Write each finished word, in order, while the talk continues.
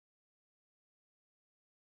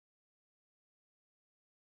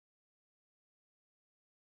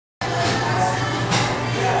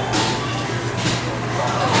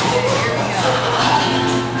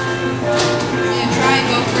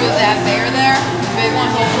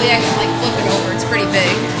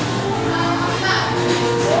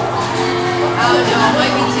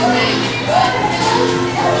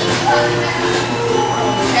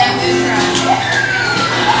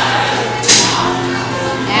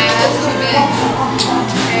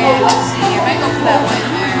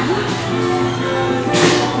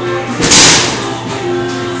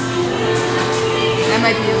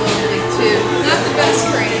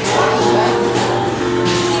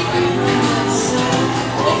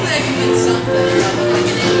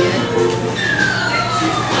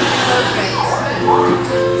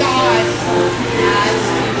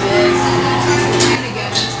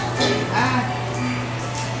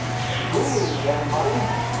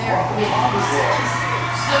That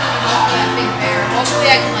big bear. Hopefully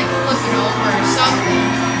I can like flip it over or something.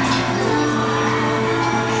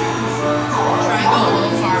 Try and go a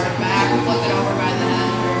little farther back, flip it over by the head,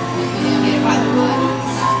 or get it by the butt.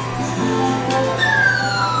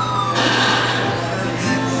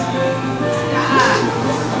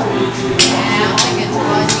 Yeah, I think it's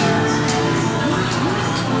buttons.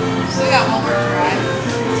 Still got one more try.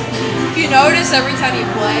 If you notice, every time you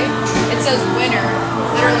play, it says winner.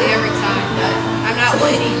 Literally every time, but I'm not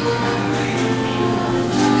winning.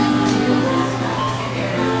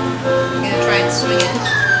 I'm gonna try and swing it.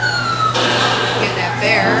 Get that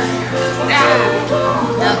bear.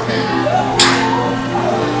 Nothing.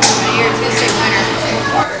 My ears gonna say winner.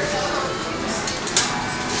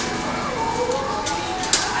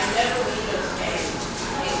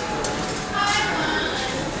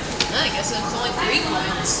 I guess it's only 3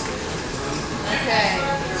 coins. Okay,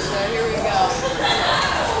 so here we go.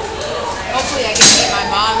 Hopefully I can beat my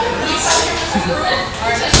mom in this.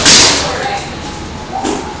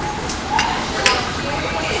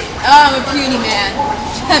 Oh, I'm a puny man.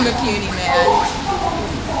 I'm a puny man.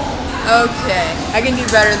 Okay, I can do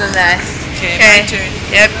better than that. Okay, my turn.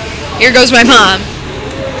 Yep. Here goes my mom.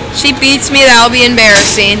 She beats me, that'll be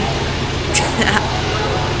embarrassing.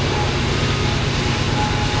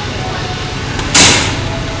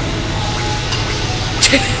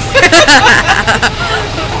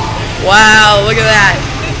 Wow, look at that.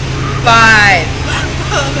 5.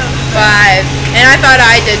 5. And I thought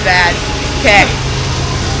I did bad. Okay.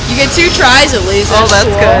 You get 2 tries at least. Oh, that's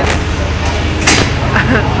cool. good.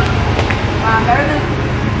 Better than...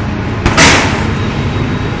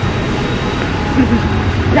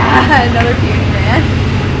 Another puny man.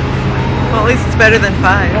 Well, at least it's better than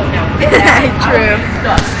 5. True.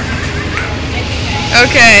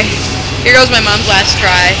 Okay. Here goes my mom's last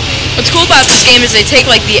try. What's cool about this game is they take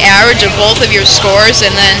like the average of both of your scores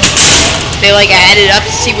and then they like add it up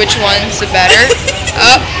to see which one's the better.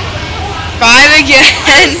 Up. 5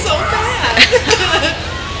 again. So bad.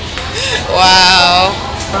 Wow.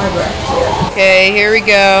 Okay, here we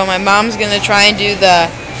go. My mom's gonna try and do the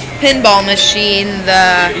pinball machine,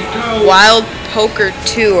 the Wild Poker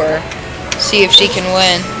Tour. See if she can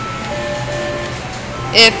win.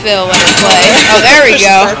 If it'll let her play. Oh, there we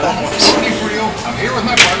go. I'm here with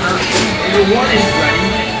my partner. Your one is ready.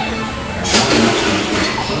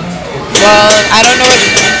 Well, I don't know what...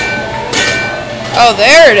 Oh,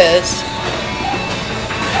 there it is.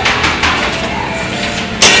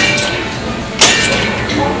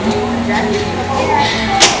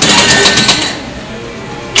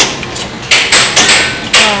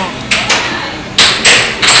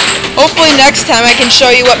 Hopefully next time I can show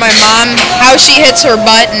you what my mom, how she hits her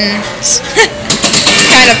buttons. It's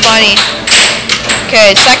kind of funny.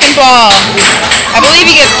 Okay, second ball. I believe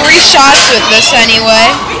you get 3 shots with this anyway.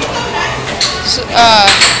 So,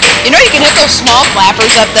 you know you can hit those small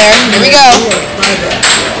flappers up there. Here we go.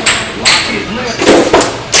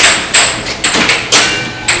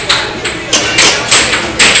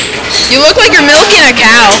 You look like you're milking a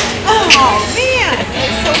cow. Oh, man.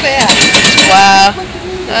 That's so bad. Wow.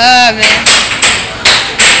 Oh, man.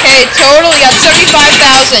 Okay, total, you got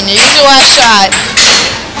 75,000. You use your last shot.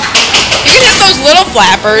 You can hit those little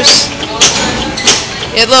flappers.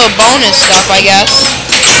 Get little bonus stuff, I guess.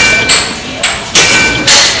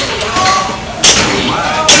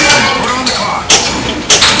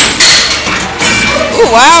 Ooh,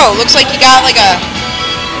 wow. Looks like you got like a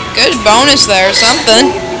good bonus there or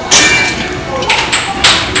something.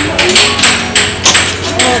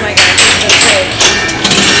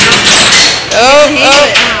 Oh, my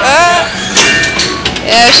gosh.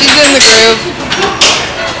 Yeah, she's in the groove.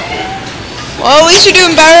 Well, at least you're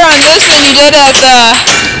doing better on this than you did at the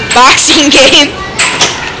boxing game.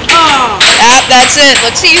 Oh. That's it.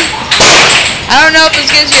 Let's see. I don't know if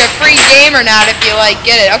this gives you a free game or not if you, like,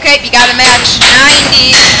 get it. Okay, you got a match.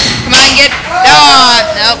 90. Come on, get... Oh,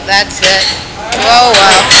 nope, that's it. Oh,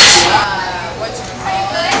 well.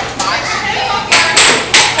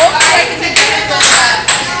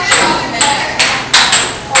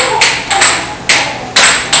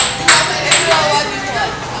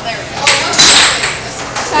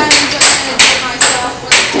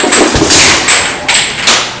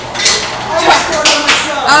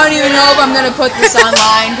 I don't even know if I'm going to put this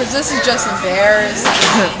online because this is just embarrassing.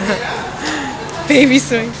 Baby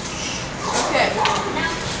swing. Okay.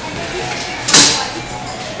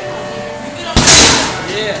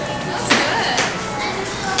 Yeah. That's good.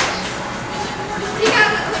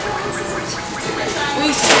 We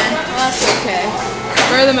can. Well, that's okay.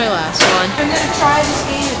 Better than my last one. I'm going to try this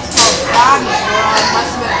game. It's called Bobby's World.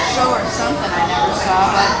 Must have been a show or something I never saw,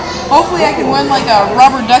 but hopefully I can win like a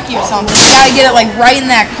rubber ducky or something. You gotta get it like right in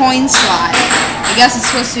that coin slot. I guess it's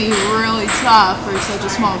supposed to be really tough for such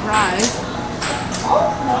a small prize.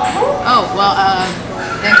 Oh, well,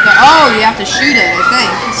 oh, you have to shoot it, I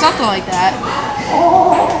think. Something like that.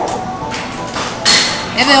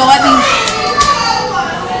 If it'll let me...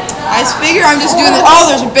 I just figure I'm just doing the... Oh,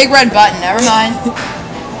 there's a big red button. Never mind.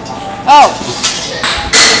 Oh.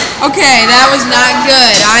 Okay, that was not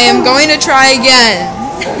good. I am going to try again.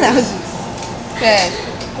 That was... Okay.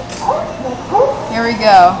 Here we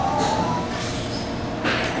go.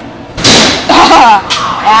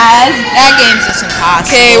 That game's just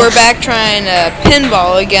impossible. Okay, we're back trying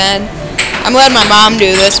pinball again. I'm letting my mom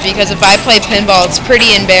do this because if I play pinball, it's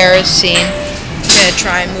pretty embarrassing. I'm gonna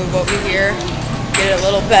try and move over here, get it a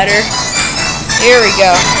little better. Here we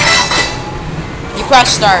go. You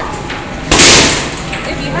press start.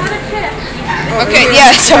 If you had a tip, you had it. Okay,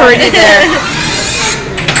 yeah, it's already there.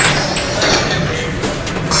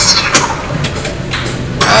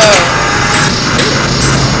 Oh.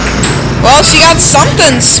 Well, she got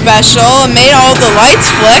something special and made all the lights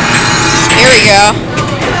flick. Here we go.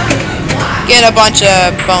 Get a bunch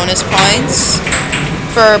of bonus points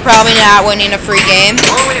for probably not winning a free game.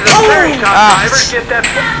 Only the very top drivers get that.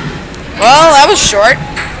 Well, that was short.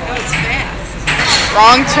 That was fast.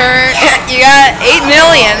 Wrong turn. You got 8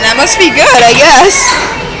 million. That must be good, I guess.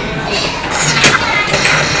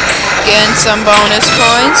 Getting some bonus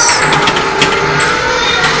points.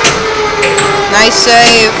 Nice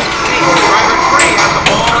save.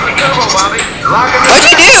 What'd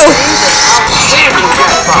you do?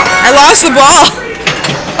 I lost the ball.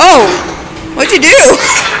 Oh, what'd you do?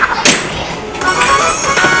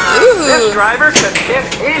 Ooh. This driver can hit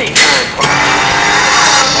any kind.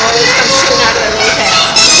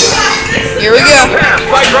 Here we go. Pass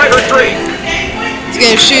by driver 3. It's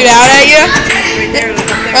gonna shoot out at you.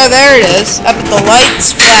 Oh, there it is. Up at the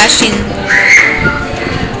lights flashing.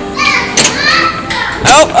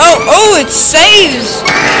 Oh, it saves!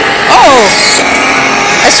 Oh!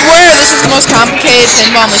 I swear this is the most complicated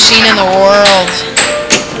pinball machine in the world.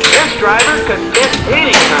 This driver can hit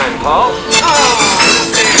any kind, Paul.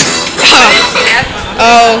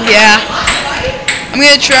 Oh, yeah. I'm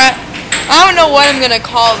gonna try... I don't know what I'm gonna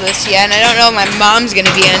call this yet, and I don't know if my mom's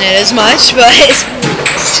gonna be in it as much, but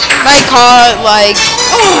might call it, like,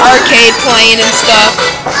 arcade playing and stuff.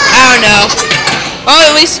 I don't know. Oh,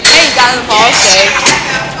 at least, hey, you got the ball saved.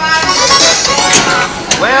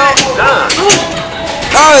 Well done.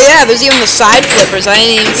 Oh yeah, there's even the side flippers. I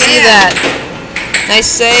didn't even see that. Nice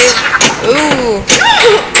save. Ooh.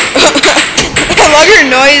 I love your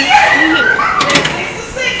noise.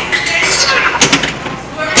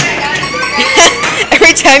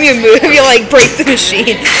 Every time you move, you like break the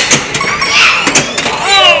machine. Is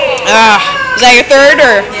that your third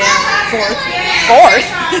or? Yeah, fourth. Fourth?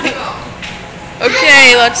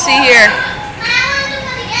 Okay, let's see here.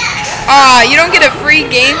 You don't get a free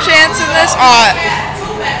game chance in this?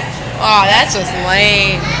 That's just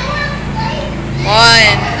lame. 1.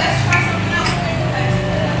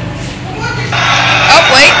 Oh,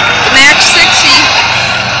 wait. Match 60.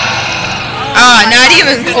 Not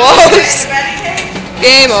even close.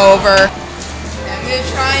 Game over. I'm going to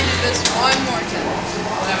try and do this one more time.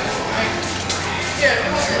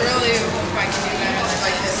 I really hope I can do better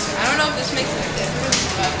like this. I don't know if this makes a difference,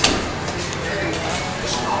 but here we go.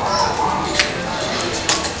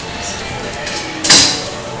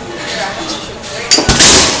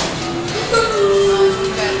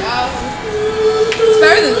 It's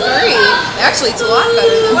better than 3. Actually, it's a lot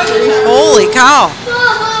better than 3. Holy cow.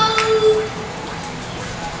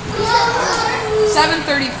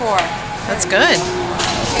 734. That's good.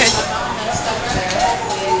 Okay.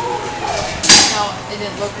 No, it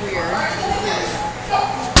didn't look weird.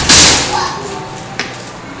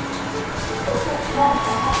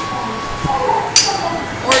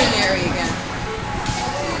 Ordinary again.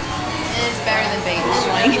 It's better than baby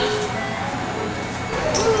swing.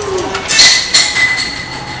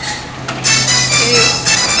 Okay.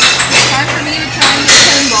 Time for me to try and get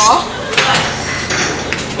pinball.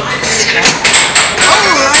 Oh,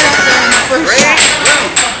 right up there in the first shot.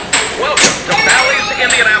 Welcome to Bally's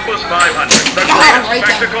Indianapolis 500, the greatest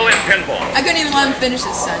spectacle in pinball. I couldn't even let him finish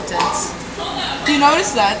his sentence. Do you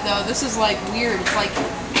notice that though? This is like weird. It's like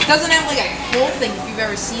it doesn't have like a whole thing if you've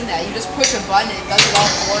ever seen that. You just push a button and it does it all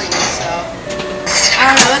for you. So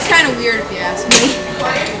I don't know. That's kind of weird if you ask me.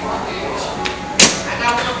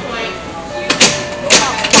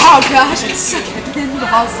 Oh gosh, I suck at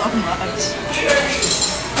pinball so much.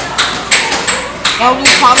 They'll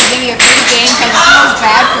just probably give me a free game because it feels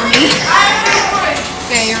bad for me.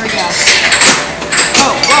 Okay, here we go.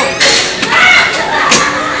 Oh, whoa.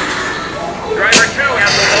 Driver 2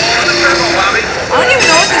 has the ball in the turbo lobby. I don't even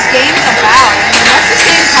know what this game's about. I mean, what's this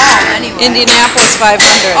game called anyway? Indianapolis 500.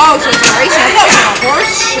 Oh, so it's a racing. I thought it was like a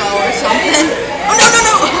horse show or something. Oh, no, no,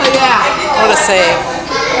 no. Oh, yeah. What a save.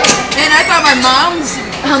 And I thought my mom's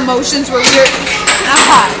emotions were weird.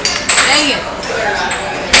 Ah, dang it.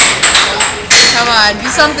 Come on, do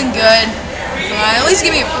something good. Come on, at least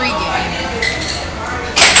give me a free game.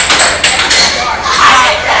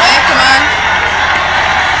 Come on.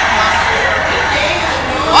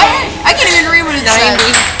 What? I can't even read what it says. 90.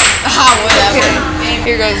 Ah, whatever.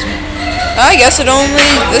 Here goes. I guess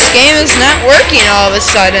this game is not working all of a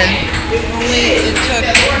sudden. It took.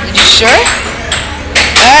 You sure?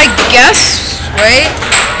 I guess, wait.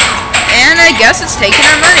 And I guess it's taking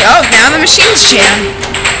our money. Oh, now the machine's jammed.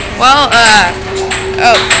 Well,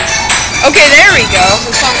 oh. Okay, there we go.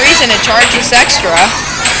 For some reason it charges extra.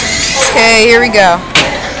 Okay, here we go.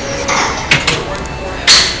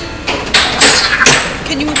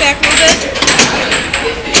 Can you move back a little bit?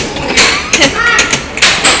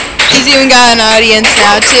 She's even got an audience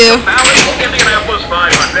now, too. Valley Indianapolis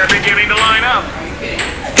 500 beginning to line up.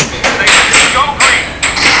 Go green.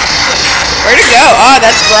 Where'd it go? Oh,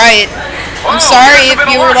 that's bright. I'm sorry if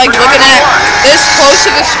you were like looking at this close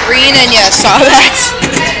to the screen and you saw that.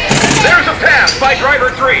 There's a pass by driver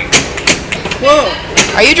 3. Whoa.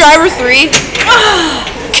 Are you driver 3?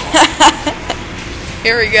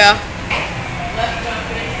 Here we go.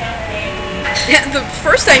 Yeah, the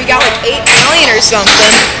first time you got like 8 million or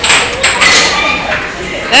something.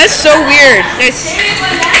 That's so weird.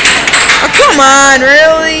 Oh, come on,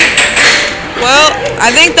 really? Well, I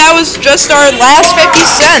think that was just our last 50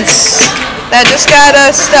 cents. That just got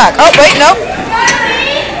stuck. Oh, wait, nope.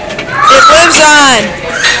 It lives on.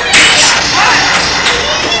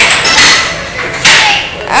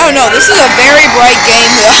 I don't know. This is a very bright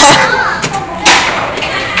game, though.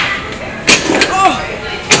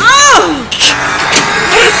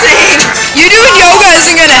 You doing yoga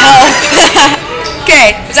isn't going to help.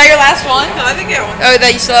 Okay, is that your last one? No, I think I won. Oh,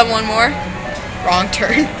 that you still have one more? Wrong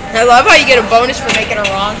turn. I love how you get a bonus for making a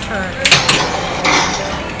wrong turn.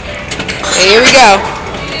 Okay, here we go.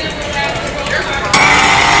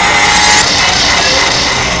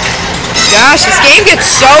 Gosh, this game gets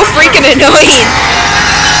so freaking annoying.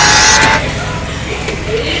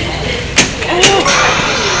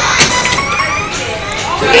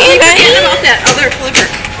 Forget about that other flipper.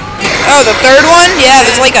 Oh, the third one? Yeah,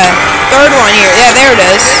 there's like a third one here. Yeah, there it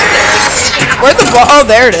is. Where's the ball? Oh,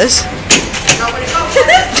 there it is.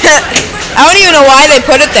 I don't even know why they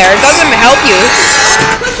put it there. It doesn't help you.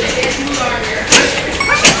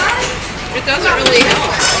 It doesn't really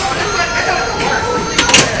help.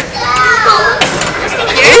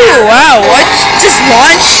 Ooh, wow, what just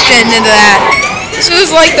launched into that? This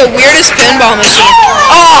was like the weirdest pinball machine.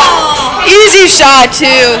 Oh, easy shot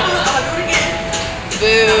too.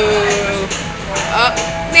 Boo.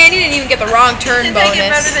 Man, you didn't even get the wrong turn bonus. Did they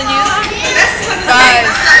get better than you? 5.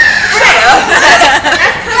 Shut up.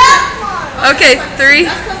 Okay, 3,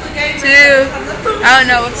 2. I don't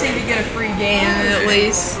know. Let's see if we get a free game at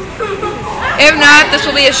least. If not, this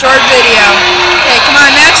will be a short video. Okay, come on,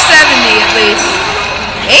 match 70 at least.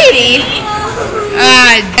 80?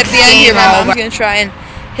 At the end here, my mom's gonna try and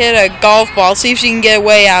hit a golf ball, see if she can get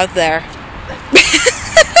way out there. Okay.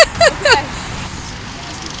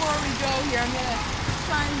 Just before we go here, I'm gonna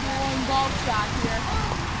try and do one golf shot here.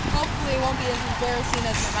 Hopefully it won't be as embarrassing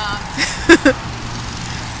as my mom.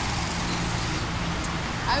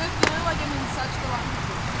 I have a feeling like I'm in such the wrong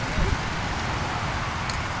position.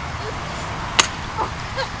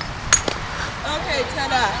 Okay,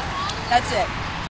 ta-da. That's it.